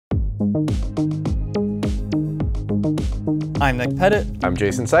I'm Nick Pettit. I'm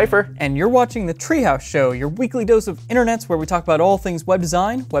Jason Cipher. And you're watching The Treehouse Show, your weekly dose of internets where we talk about all things web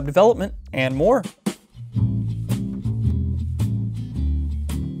design, web development, and more.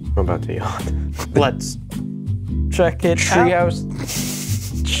 I'm about to yawn. Let's check it Treehouse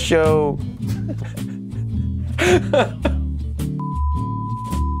Show.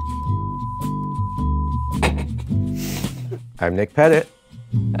 I'm Nick Pettit.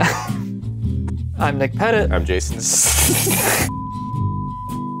 I'm Nick Pettit. I'm Jason.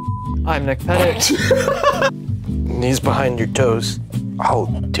 I'm Nick Pettit. Knees behind your toes. Oh,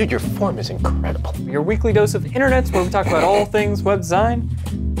 dude, your form is incredible. Your weekly dose of internets where we talk about all things web design,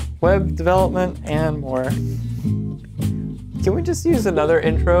 web development, and more. Can we just use another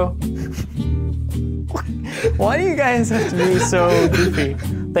intro? Why do you guys have to be so goofy?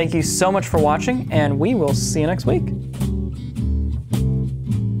 Thank you so much for watching, and we will see you next week.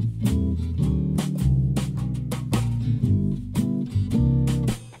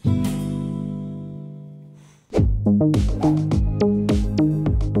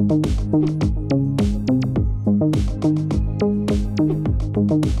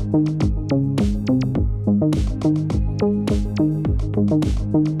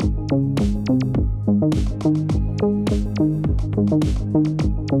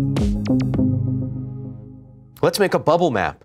 Let's make a bubble map.